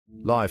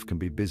Life can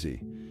be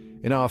busy.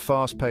 In our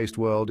fast-paced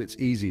world, it's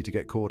easy to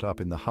get caught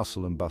up in the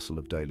hustle and bustle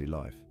of daily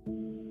life.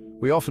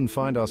 We often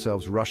find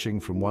ourselves rushing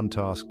from one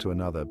task to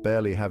another,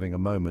 barely having a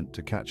moment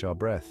to catch our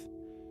breath.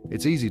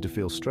 It's easy to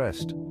feel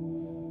stressed.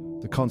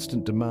 The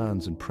constant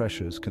demands and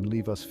pressures can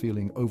leave us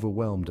feeling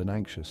overwhelmed and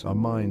anxious. Our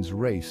minds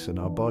race and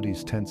our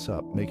bodies tense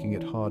up, making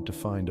it hard to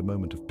find a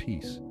moment of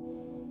peace.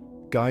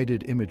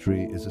 Guided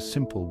imagery is a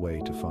simple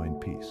way to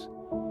find peace.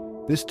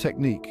 This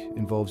technique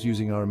involves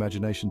using our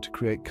imagination to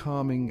create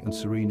calming and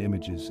serene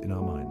images in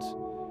our minds.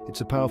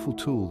 It's a powerful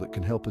tool that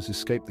can help us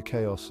escape the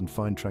chaos and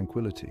find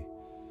tranquility.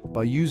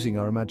 By using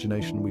our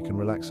imagination, we can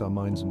relax our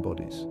minds and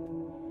bodies.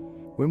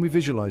 When we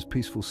visualize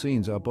peaceful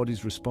scenes, our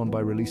bodies respond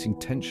by releasing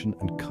tension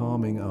and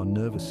calming our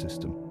nervous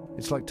system.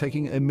 It's like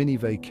taking a mini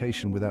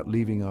vacation without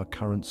leaving our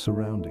current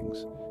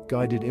surroundings.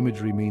 Guided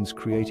imagery means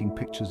creating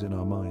pictures in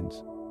our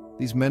minds.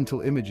 These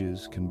mental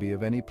images can be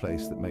of any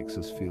place that makes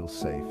us feel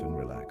safe and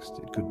relaxed.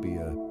 It could be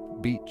a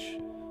beach,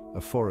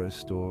 a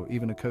forest, or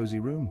even a cozy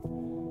room.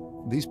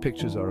 These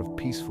pictures are of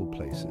peaceful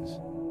places.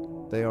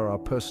 They are our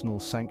personal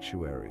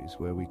sanctuaries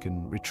where we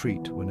can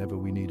retreat whenever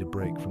we need a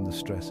break from the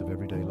stress of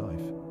everyday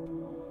life.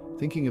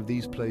 Thinking of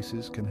these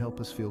places can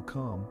help us feel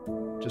calm.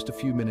 Just a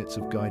few minutes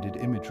of guided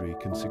imagery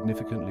can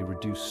significantly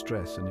reduce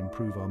stress and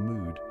improve our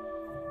mood.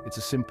 It's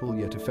a simple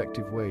yet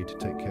effective way to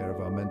take care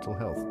of our mental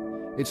health.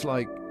 It's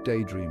like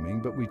daydreaming,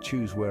 but we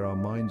choose where our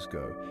minds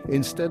go.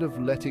 Instead of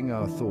letting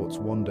our thoughts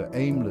wander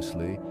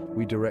aimlessly,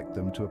 we direct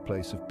them to a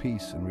place of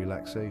peace and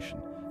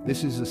relaxation.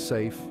 This is a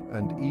safe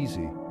and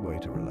easy way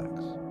to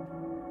relax.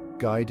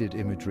 Guided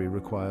imagery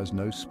requires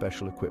no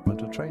special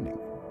equipment or training.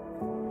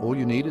 All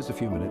you need is a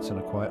few minutes and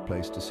a quiet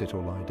place to sit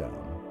or lie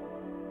down.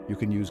 You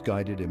can use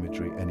guided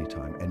imagery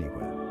anytime,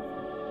 anywhere.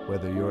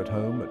 Whether you're at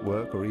home, at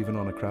work, or even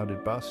on a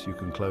crowded bus, you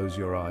can close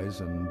your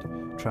eyes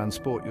and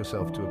transport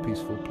yourself to a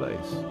peaceful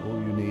place.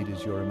 All you need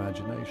is your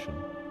imagination.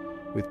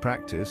 With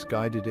practice,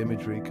 guided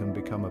imagery can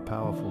become a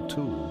powerful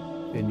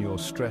tool in your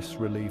stress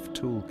relief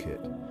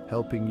toolkit,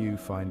 helping you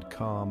find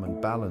calm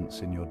and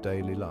balance in your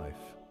daily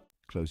life.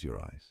 Close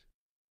your eyes.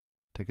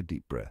 Take a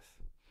deep breath.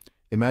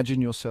 Imagine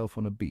yourself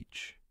on a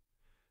beach.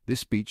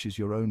 This beach is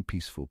your own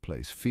peaceful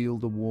place. Feel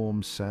the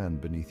warm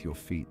sand beneath your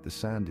feet. The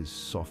sand is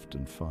soft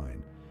and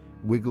fine.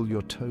 Wiggle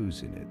your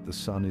toes in it. The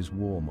sun is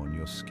warm on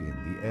your skin.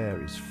 The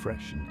air is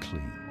fresh and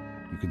clean.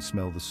 You can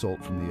smell the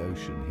salt from the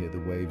ocean, hear the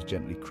waves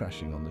gently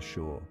crashing on the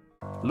shore.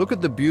 Look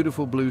at the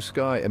beautiful blue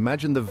sky.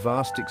 Imagine the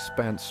vast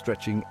expanse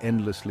stretching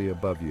endlessly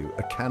above you,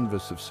 a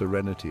canvas of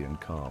serenity and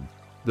calm.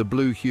 The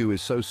blue hue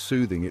is so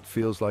soothing it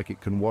feels like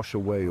it can wash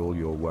away all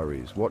your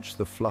worries. Watch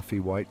the fluffy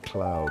white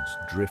clouds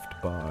drift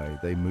by.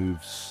 They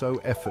move so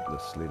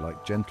effortlessly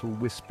like gentle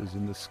whispers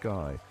in the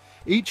sky.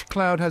 Each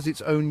cloud has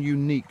its own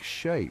unique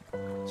shape,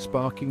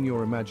 sparking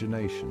your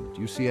imagination. Do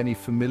you see any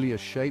familiar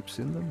shapes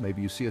in them?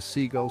 Maybe you see a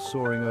seagull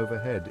soaring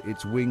overhead,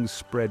 its wings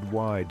spread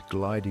wide,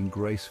 gliding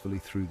gracefully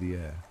through the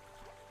air.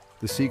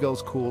 The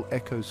seagull's call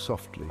echoes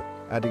softly,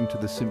 adding to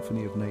the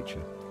symphony of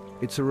nature.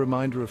 It's a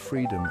reminder of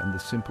freedom and the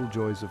simple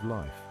joys of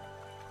life.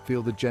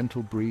 Feel the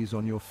gentle breeze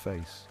on your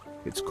face.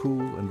 It's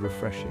cool and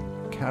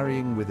refreshing,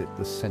 carrying with it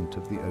the scent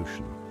of the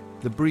ocean.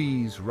 The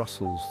breeze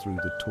rustles through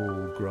the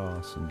tall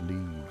grass and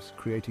leaves,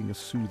 creating a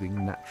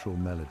soothing, natural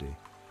melody.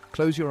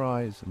 Close your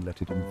eyes and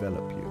let it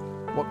envelop you.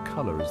 What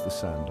color is the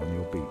sand on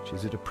your beach?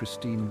 Is it a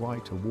pristine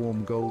white, a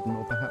warm golden,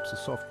 or perhaps a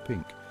soft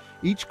pink?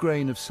 Each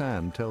grain of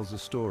sand tells a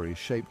story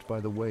shaped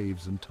by the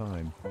waves and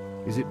time.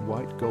 Is it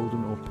white,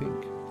 golden, or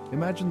pink?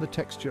 Imagine the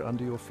texture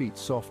under your feet,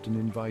 soft and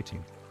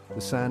inviting.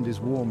 The sand is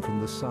warm from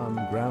the sun,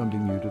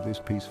 grounding you to this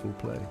peaceful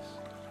place.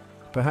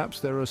 Perhaps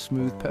there are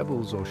smooth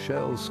pebbles or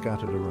shells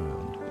scattered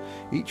around.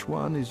 Each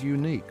one is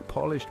unique,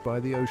 polished by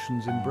the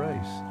ocean's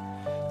embrace.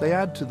 They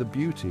add to the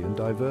beauty and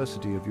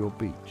diversity of your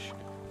beach.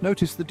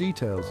 Notice the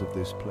details of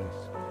this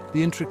place.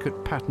 The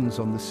intricate patterns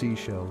on the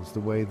seashells, the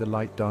way the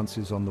light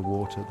dances on the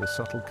water, the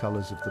subtle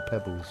colors of the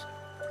pebbles.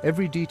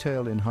 Every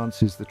detail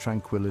enhances the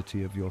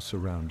tranquility of your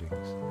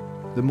surroundings.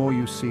 The more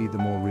you see, the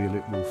more real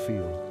it will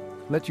feel.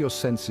 Let your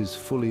senses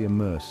fully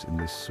immerse in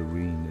this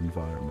serene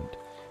environment.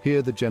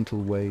 Hear the gentle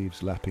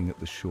waves lapping at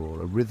the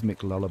shore, a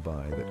rhythmic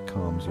lullaby that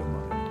calms your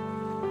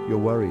mind. Your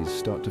worries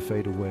start to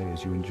fade away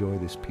as you enjoy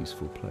this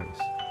peaceful place.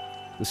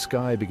 The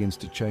sky begins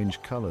to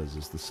change colors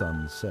as the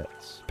sun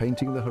sets,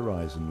 painting the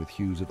horizon with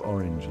hues of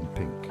orange and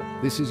pink.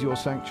 This is your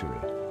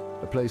sanctuary,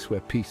 a place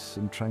where peace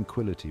and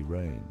tranquility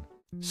reign.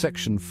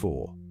 Section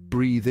 4.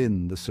 Breathe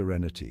in the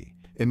serenity.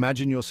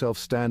 Imagine yourself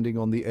standing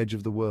on the edge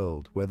of the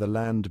world, where the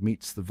land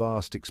meets the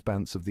vast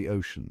expanse of the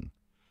ocean.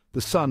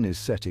 The sun is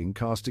setting,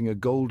 casting a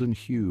golden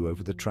hue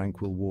over the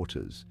tranquil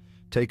waters.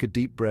 Take a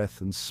deep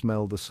breath and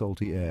smell the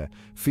salty air.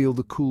 Feel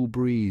the cool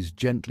breeze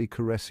gently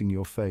caressing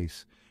your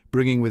face,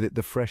 bringing with it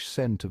the fresh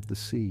scent of the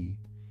sea.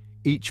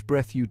 Each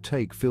breath you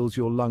take fills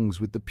your lungs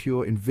with the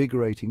pure,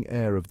 invigorating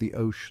air of the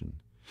ocean.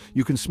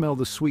 You can smell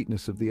the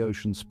sweetness of the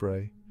ocean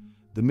spray.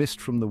 The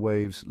mist from the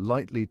waves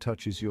lightly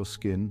touches your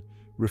skin,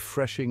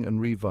 refreshing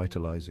and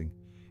revitalizing.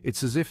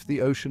 It's as if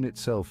the ocean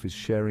itself is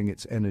sharing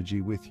its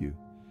energy with you.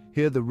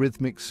 Hear the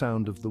rhythmic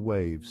sound of the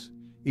waves.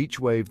 Each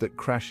wave that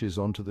crashes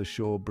onto the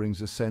shore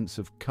brings a sense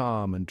of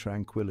calm and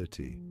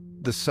tranquility.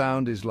 The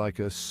sound is like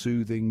a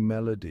soothing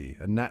melody,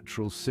 a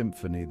natural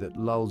symphony that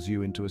lulls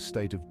you into a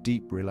state of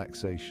deep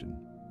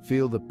relaxation.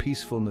 Feel the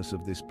peacefulness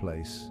of this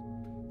place.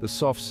 The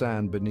soft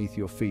sand beneath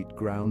your feet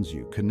grounds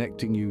you,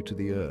 connecting you to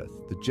the earth.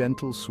 The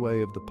gentle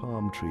sway of the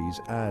palm trees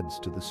adds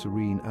to the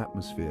serene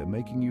atmosphere,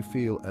 making you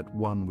feel at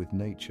one with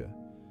nature.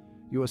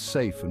 You are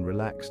safe and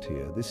relaxed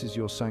here. This is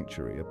your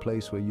sanctuary, a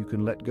place where you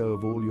can let go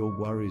of all your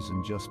worries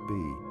and just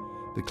be.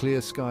 The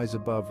clear skies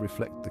above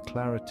reflect the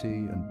clarity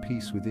and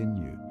peace within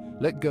you.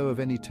 Let go of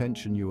any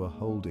tension you are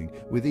holding.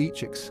 With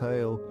each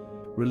exhale,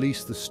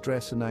 release the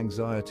stress and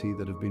anxiety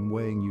that have been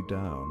weighing you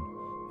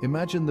down.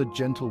 Imagine the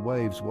gentle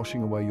waves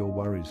washing away your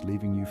worries,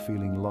 leaving you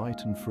feeling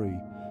light and free.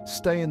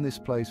 Stay in this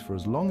place for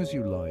as long as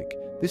you like.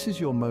 This is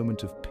your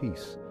moment of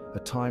peace, a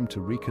time to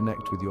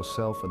reconnect with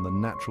yourself and the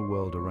natural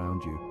world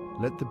around you.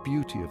 Let the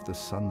beauty of the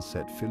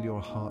sunset fill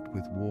your heart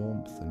with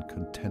warmth and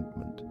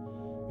contentment.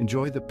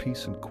 Enjoy the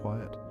peace and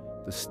quiet,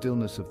 the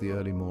stillness of the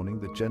early morning,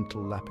 the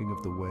gentle lapping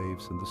of the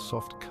waves, and the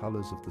soft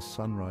colors of the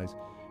sunrise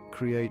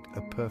create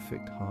a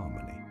perfect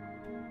harmony.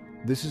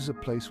 This is a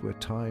place where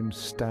time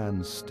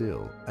stands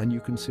still and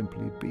you can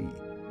simply be.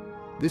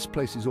 This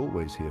place is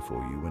always here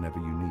for you whenever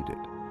you need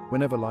it.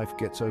 Whenever life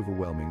gets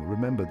overwhelming,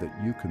 remember that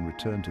you can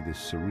return to this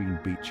serene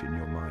beach in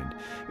your mind.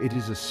 It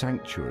is a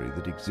sanctuary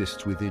that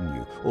exists within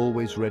you,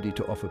 always ready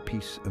to offer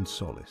peace and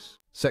solace.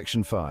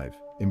 Section 5.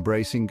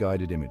 Embracing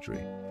guided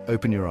imagery.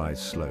 Open your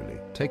eyes slowly.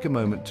 Take a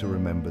moment to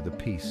remember the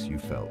peace you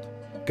felt.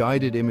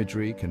 Guided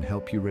imagery can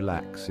help you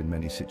relax in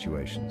many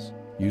situations.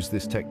 Use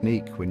this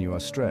technique when you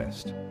are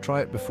stressed. Try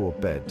it before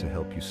bed to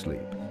help you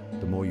sleep.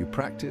 The more you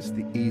practice,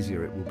 the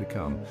easier it will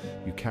become.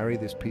 You carry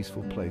this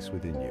peaceful place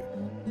within you.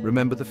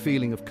 Remember the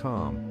feeling of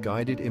calm.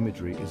 Guided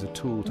imagery is a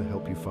tool to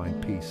help you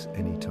find peace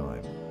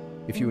anytime.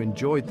 If you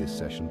enjoyed this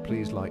session,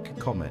 please like,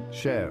 comment,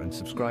 share, and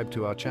subscribe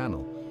to our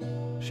channel.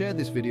 Share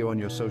this video on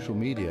your social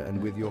media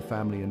and with your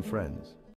family and friends.